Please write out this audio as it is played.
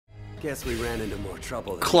Guess we ran into more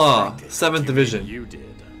trouble than Claw, expected. 7th Division. You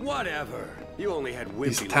did. Whatever. You only had wimpy.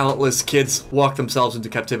 These talentless kids walk themselves into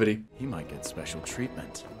captivity. He might get special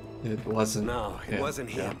treatment. It wasn't. No, it wasn't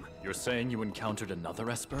him. You're saying you encountered another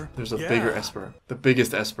Esper? There's a bigger Esper. The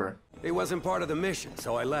biggest Esper. He wasn't part of the mission,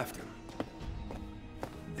 so I left him.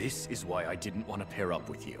 This is why I didn't want to pair up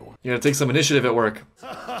with you. You gotta take some initiative at work.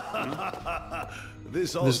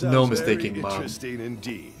 This all There's sounds no very mistaking Bob. interesting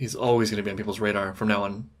indeed. He's always gonna be on people's radar from now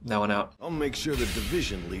on out. I'll make sure the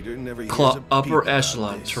division leader never hears Claw, a peep upper about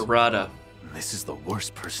echelon, this. Tirada. This is the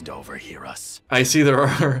worst person to overhear us. I see there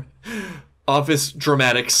are office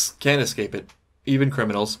dramatics. Can't escape it. Even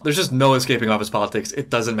criminals. There's just no escaping office politics. It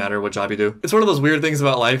doesn't matter what job you do. It's one of those weird things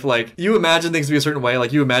about life. Like, you imagine things to be a certain way.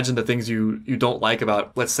 Like, you imagine the things you don't like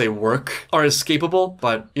about, let's say, work are escapable.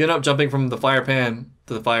 But you end up jumping from the fire pan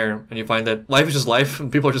to the fire, and you find that life is just life,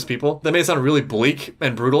 and people are just people. That may sound really bleak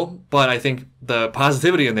and brutal, but I think the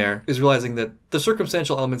positivity in there is realizing that the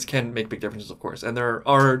circumstantial elements can make big differences, of course. And there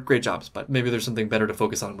are great jobs, but maybe there's something better to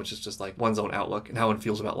focus on, which is just like one's own outlook and how one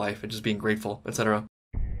feels about life and just being grateful, etc.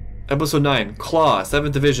 Episode 9, Claw,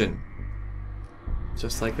 7th Division.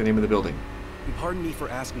 Just like the name of the building. Pardon me for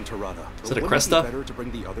asking, Tirada. Is it a Wouldn't Cresta? it be better to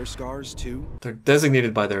bring the other scars too? They're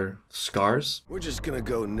designated by their scars. We're just gonna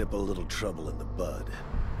go nip a little trouble in the bud.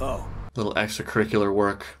 Oh. Little extracurricular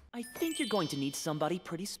work. I think you're going to need somebody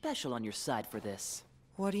pretty special on your side for this.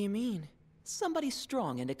 What do you mean? Somebody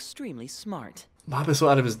strong and extremely smart. Bob is so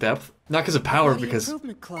out of his depth. Not because of power, Body because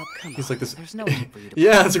Improvement Club, come he's on. like this. There's no need for you to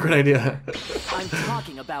Yeah, that's a great idea. I'm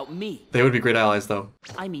talking about me. They would be great allies, though.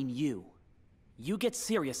 I mean you. You get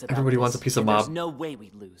serious about Everybody this, wants a piece of and Mob. There's no way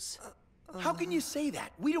we'd lose. How can you say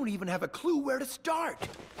that? We don't even have a clue where to start.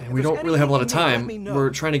 And we don't really have a lot of time. me know. We're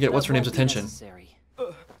trying to get what's her name's That won't be attention. necessary.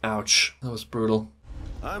 Ouch. That was brutal.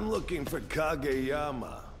 I'm looking for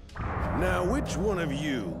Kageyama. Now, which one of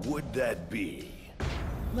you would that be?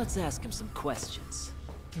 Let's ask him some questions.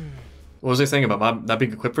 What was I saying about Bob not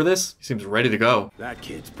being equipped for this? He seems ready to go. That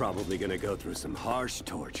kid's probably gonna go through some harsh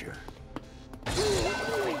torture.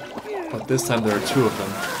 But this time there are 2 of them.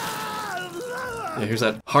 Yeah, here's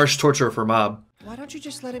that harsh torture for Mob. Why don't you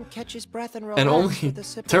just let him catch his breath and relax And only with a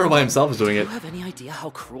sip of Terror by wine? himself is doing Do it. you have any idea how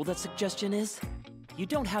cruel that suggestion is? You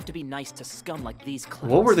don't have to be nice to scum like these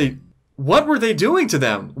clowns. What were they doing to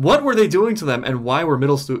them? What were they doing to them, and why were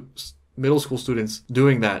middle school students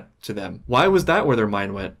doing that to them? Why was that where their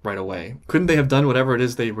mind went right away? Couldn't they have done whatever it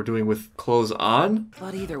is they were doing with clothes on?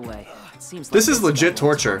 But either way, it seems like This is guy legit wants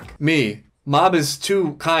torture. Me. Mob is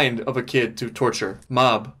too kind of a kid to torture.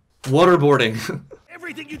 Mob. Waterboarding.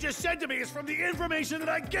 Everything you just said to me is from the information that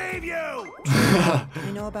I gave you!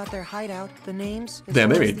 I know about their hideout, the names, as Damn,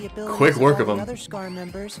 they well as made the abilities quick work all of the 'em. other Scar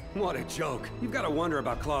members. What a joke. You've got to wonder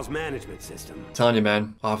about Claw's management system. Telling you,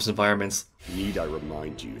 man. Office environments. Need I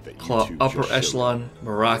remind you that Claw, you two upper just showed echelon,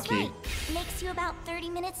 Meraki. Makes you about 30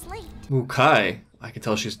 minutes late. Mukai. I can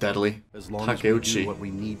tell she's deadly. As long as we do Takeuchi. what we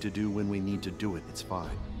need to do when we need to do it, it's fine.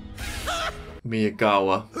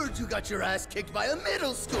 Miyagawa. Heard you got your ass kicked by a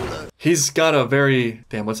middle schooler! He's got a very...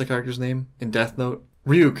 Damn, what's the character's name in Death Note?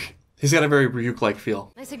 Ryuk. He's got a very Ryuk-like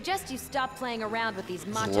feel. I suggest you stop playing around with these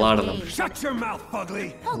macho a lot of them. games. Shut your mouth,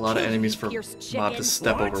 Fugly! A lot of enemies for Mob to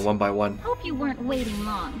step over one by one. Hope you weren't waiting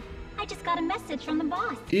long. I just got a message from the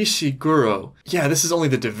boss. Ishiguro. Yeah, this is only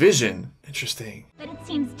the division. Interesting. But it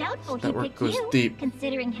seems doubtful he That work picked goes you, deep.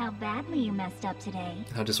 considering how badly you messed up today.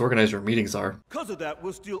 How disorganized your meetings are. Because of that,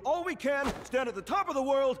 we'll steal all we can, stand at the top of the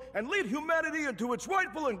world, and lead humanity into its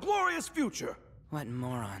rightful and glorious future. What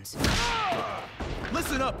morons.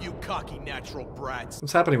 Listen up, you cocky natural brats.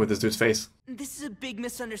 What's happening with this dude's face? This is a big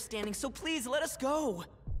misunderstanding, so please let us go.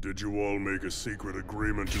 Did you all make a secret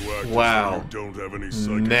agreement to act Wow. as though you don't have any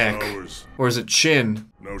psychic Neck. powers? Or is it chin?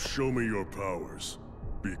 Now show me your powers.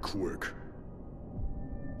 Be quick.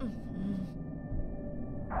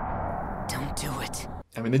 Don't do it.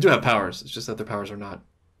 I mean, they do have powers. It's just that their powers are not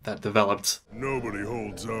that developed. Nobody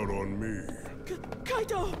holds out on me.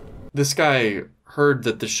 Kaito! This guy heard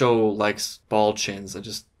that the show likes bald chins and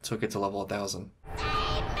just took it to level 1000.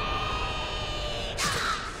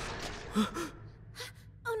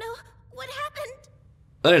 Oh no, what happened?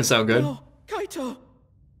 That didn't sound good. Oh, Kaito!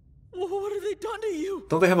 What have they done to you?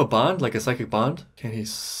 Don't they have a bond? Like a psychic bond? Can he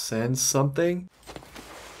sense something?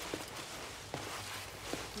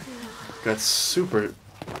 Got super...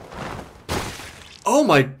 Oh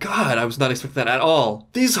my god, I was not expecting that at all.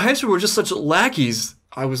 These henchmen were just such lackeys.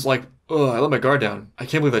 I was like, ugh, I let my guard down. I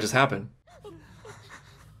can't believe that just happened.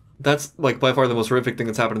 That's like by far the most horrific thing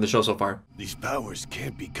that's happened in the show so far. These powers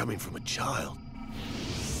can't be coming from a child.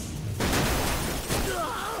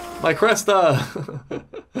 My Cresta!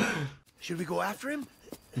 Should we go after him?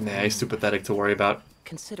 Nah, he's too pathetic to worry about.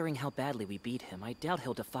 Considering how badly we beat him, I doubt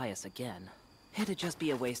he'll defy us again. It'd just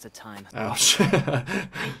be a waste of time. Ouch.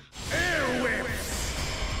 Air whips!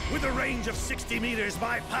 With a range of 60 meters,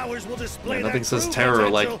 my powers will display Yeah, nothing their says true terror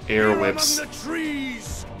like potential air here whips. among the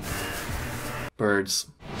trees. Birds.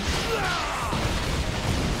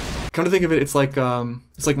 Come to think of it, it's like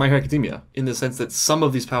My Hero Academia, in the sense that some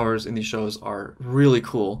of these powers in these shows are really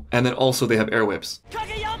cool, and then also they have air whips.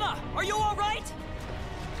 Kageyama, are you all right?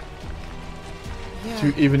 Yeah, Do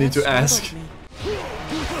you even need that to ask? startled me.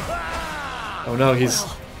 Oh no, he's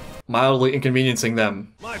mildly inconveniencing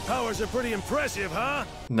them. My powers are pretty impressive, huh?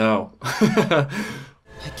 No. I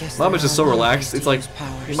guess Mama's they're just so all relaxed, ways it's to like, use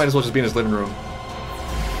powers. he might as well just be in his living room.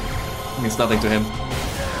 It means nothing to him.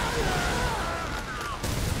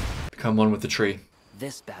 Become one with the tree.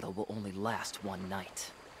 This battle will only last one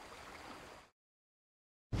night.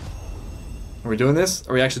 Are we doing this?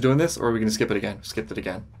 Are we actually doing this? Or are we gonna skip it again? Skip it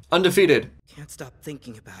again. Undefeated! Can't stop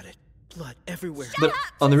thinking about it. Blood everywhere. But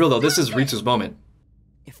on the real though, this is Ritsu's moment.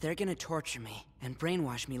 If they're gonna torture me and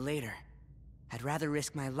brainwash me later, I'd rather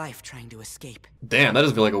risk my life trying to escape. Damn, that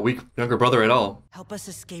doesn't feel like a weak younger brother at all. Help us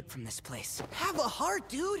escape from this place. Have a heart,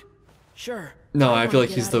 dude! Sure. No, I feel like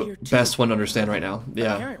he's the best one to understand right now.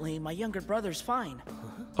 Yeah. Apparently, my younger brother's fine.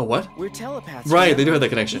 Oh, what? We're telepaths. Right, they do have that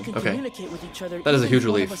connection. We can Okay. communicate with each other. That is a even huge if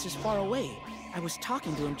one relief. of us is far away. I was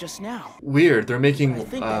talking to him just now. Weird, they're making I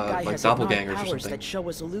think that guy like has hypnotic doppelgangers or powers something. that show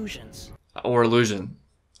us illusions. Or illusion.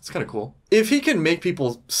 It's kind of cool. If he can make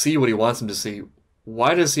people see what he wants them to see,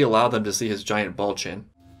 why does he allow them to see his giant ball chin?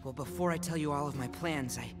 Well, before I tell you all of my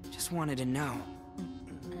plans, I just wanted to know.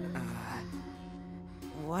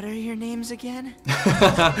 What are your names again?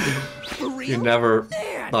 You never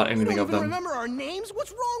thought anything of them. Remember our names?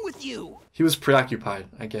 What's wrong with you? He was preoccupied,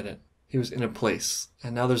 I get it. He was in a place,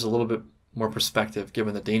 and now there's a little bit more perspective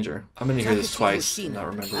given the danger. I'm gonna hear this twice and not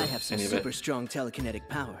remember I have some any of super it. strong telekinetic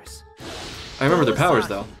powers. I remember their powers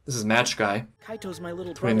though. This is Match Guy, Kaito's my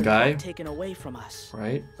little Twin brother guy. got taken away from us.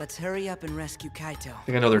 right? Let's hurry up and rescue Kaito. I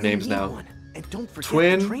think I know their names now. And don't forget the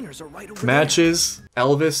Twin, trainers are right over Matches,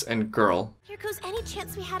 Elvis, and Girl. Here goes any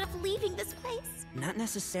chance we had of leaving this place. Not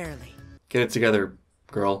necessarily. Get it together,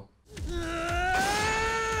 Girl. Now,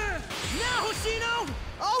 Hoshino!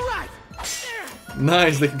 All right!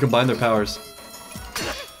 Nice, they can combine their powers.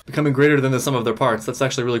 Becoming greater than the sum of their parts. That's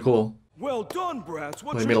actually really cool. Well done, brats.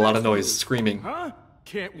 What's They your made a lot next of noise, move? screaming. Huh?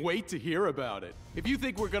 Can't wait to hear about it. If you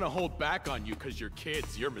think we're gonna hold back on you because you're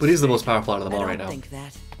kids, you're But he's the most mistaken. powerful out of them all I right don't now. think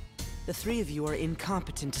that. The three of you are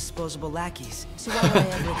incompetent, disposable lackeys. So why would I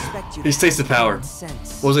ever expect you to He's tasted have power. common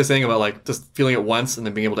sense? What was I saying about like just feeling it once and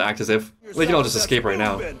then being able to act as if? They can all just escape right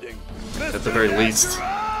now. At the very least.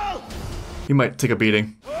 He might take a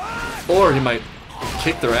beating. Or he might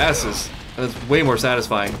kick their asses. And it's way more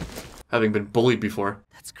satisfying, having been bullied before.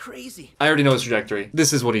 That's crazy. I already know his trajectory.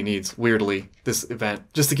 This is what he needs, weirdly, this event.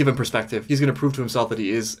 Just to give him perspective. He's going to prove to himself that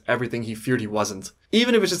he is everything he feared he wasn't.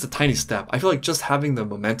 Even if it's just a tiny step. I feel like just having the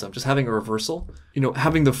momentum, just having a reversal, you know,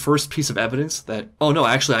 having the first piece of evidence that, oh no,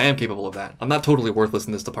 actually I am capable of that. I'm not totally worthless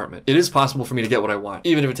in this department. It is possible for me to get what I want,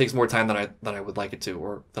 even if it takes more time than I would like it to,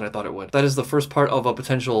 or than I thought it would. That is the first part of a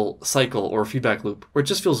potential cycle or feedback loop, where it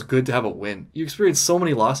just feels good to have a win. You experience so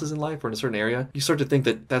many losses in life or in a certain area, you start to think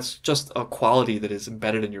that that's just a quality that is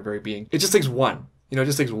embedded in your very being. It just takes one. You know, it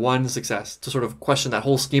just takes one success to sort of question that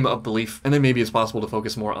whole schema of belief, and then maybe it's possible to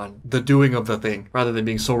focus more on the doing of the thing, rather than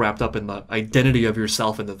being so wrapped up in the identity of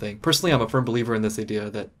yourself in the thing. Personally, I'm a firm believer in this idea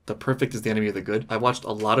that the perfect is the enemy of the good. I've watched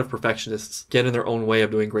a lot of perfectionists get in their own way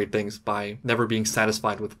of doing great things by never being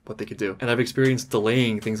satisfied with what they could do. And I've experienced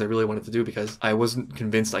delaying things I really wanted to do because I wasn't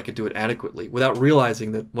convinced I could do it adequately, without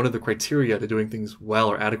realizing that one of the criteria to doing things well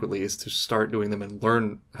or adequately is to start doing them and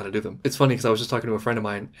learn how to do them. It's funny because I was just talking to a friend of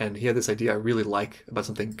mine, and he had this idea I really like about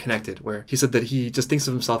something connected, where he said that he just thinks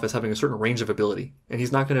of himself as having a certain range of ability, and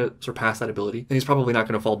he's not going to surpass that ability, and he's probably not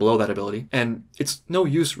going to fall below that ability, and it's no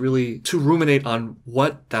use really to ruminate on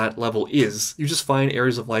what that level is. You just find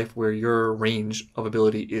areas of life where your range of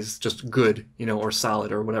ability is just good, you know, or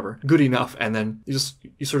solid or whatever, good enough, and then you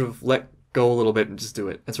sort of let go a little bit and just do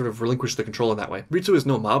it and sort of relinquish the control in that way. Ritsu is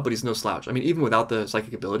no mob, but he's no slouch. I mean, even without the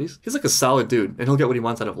psychic abilities, he's like a solid dude, and he'll get what he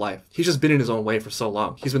wants out of life. He's just been in his own way for so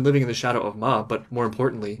long. He's been living in the shadow of mob, but more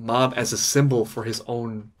importantly, mob as a symbol for his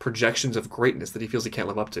own projections of greatness that he feels he can't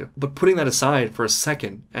live up to. But putting that aside for a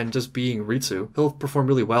second and just being Ritsu, he'll perform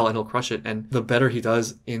really well and he'll crush it, and the better he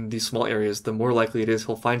does in these small areas, the more likely it is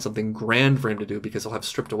he'll find something grand for him to do, because he'll have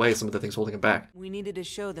stripped away some of the things holding him back. We needed to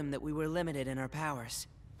show them that we were limited in our powers.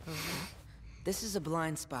 This is a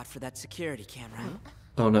blind spot for that security camera.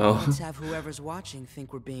 Oh no. Let's have whoever's watching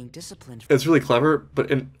think we're being disciplined. It's really clever,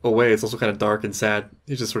 but in a way it's also kind of dark and sad.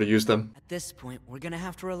 You just sort of use them. At this point, we're gonna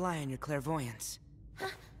have to rely on your clairvoyance.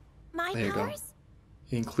 My There you go. powers?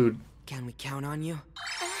 You include Can we count on you?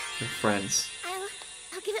 your friends.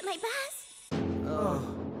 I'll give it my best.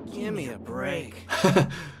 Oh, give me a break.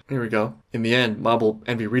 Here we go. In the end, Mob will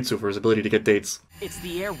envy Ritsu for his ability to get dates. It's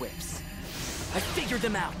the air whips. I figured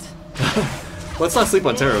them out. Let's not sleep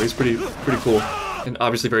on Taro. He's pretty cool. And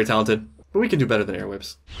obviously very talented. But we can do better than air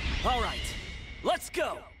whips. All right, let's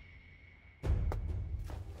go.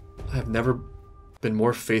 I have never been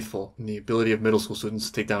more faithful in the ability of middle school students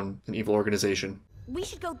to take down an evil organization. We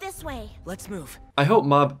should go this way. Let's move. I hope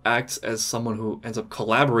Mob acts as someone who ends up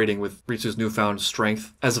collaborating with Ritsu's newfound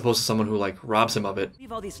strength, as opposed to someone who, like, robs him of it.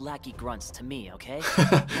 Leave all these lackey grunts to me, okay?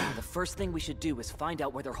 Now, the first thing we should do is find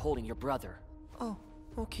out where they're holding your brother. Oh,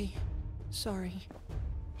 okay. Sorry.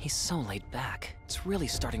 He's so laid back. It's really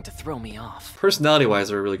starting to throw me off. Personality-wise,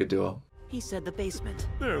 they're a really good duo. He said the basement.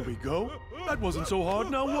 There we go. That wasn't so hard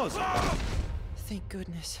now, was it? Thank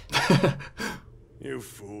goodness. You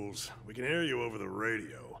fools. We can hear you over the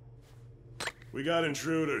radio. We got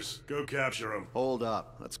intruders. Go capture them. Hold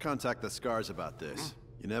up. Let's contact the Scars about this.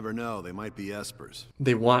 You never know, they might be espers.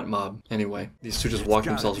 They want Mob, anyway. These two just walk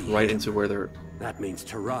themselves right into where they're That means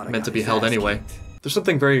Tarada meant to got be his held ass anyway. kicked. There's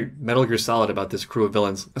something very Metal Gear Solid about this crew of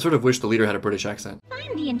villains. I sort of wish the leader had a British accent.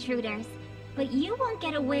 Find the intruders, but you won't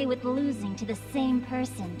get away with losing to the same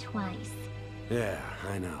person twice. Yeah,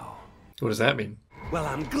 I know. What does that mean? Well,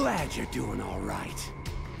 I'm glad you're doing all right.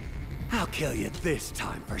 I'll kill you this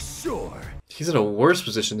time for sure. He's in a worse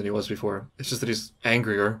position than he was before. It's just that he's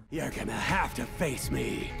angrier. You're gonna have to face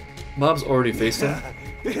me. Mob's already faced him,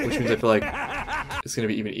 which means I feel like it's going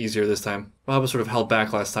to be even easier this time. Mob was sort of held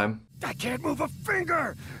back last time. I can't move a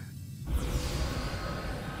finger.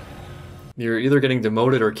 You're either getting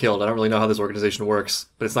demoted or killed. I don't really know how this organization works,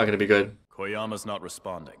 but it's not going to be good. Koyama's not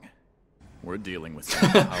responding. We're dealing with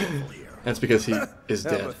something powerful here. That's because he is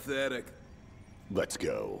dead. Pathetic. Let's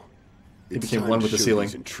go. He became one with the ceiling.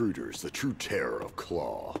 These intruders, the true terror of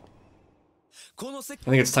Claw. I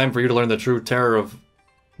think it's time for you to learn the true terror of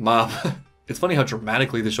Mob. It's funny how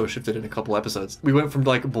dramatically the show shifted in a couple episodes. We went from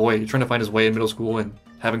like a boy trying to find his way in middle school and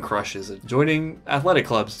having crushes and joining athletic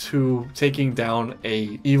clubs to taking down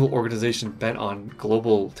a evil organization bent on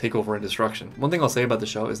global takeover and destruction. One thing I'll say about the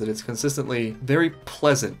show is that it's consistently very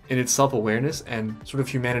pleasant in its self-awareness and sort of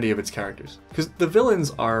humanity of its characters. Because the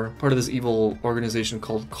villains are part of this evil organization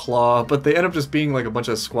called Claw, but they end up just being like a bunch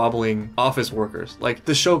of squabbling office workers. Like,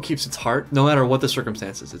 the show keeps its heart no matter what the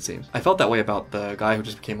circumstances, it seems. I felt that way about the guy who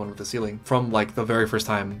just became one with the ceiling from like the very first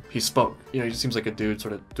time he spoke. You know, he just seems like a dude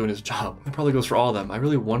sort of doing his job. It probably goes for all of them. I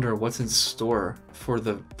really wonder what's in store for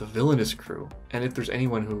the villainous crew, and if there's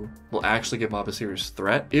anyone who will actually give Mob a serious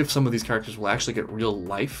threat, if some of these characters will actually get real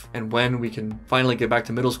life, and when we can finally get back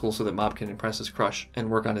to middle school so that Mob can impress his crush and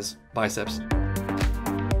work on his biceps.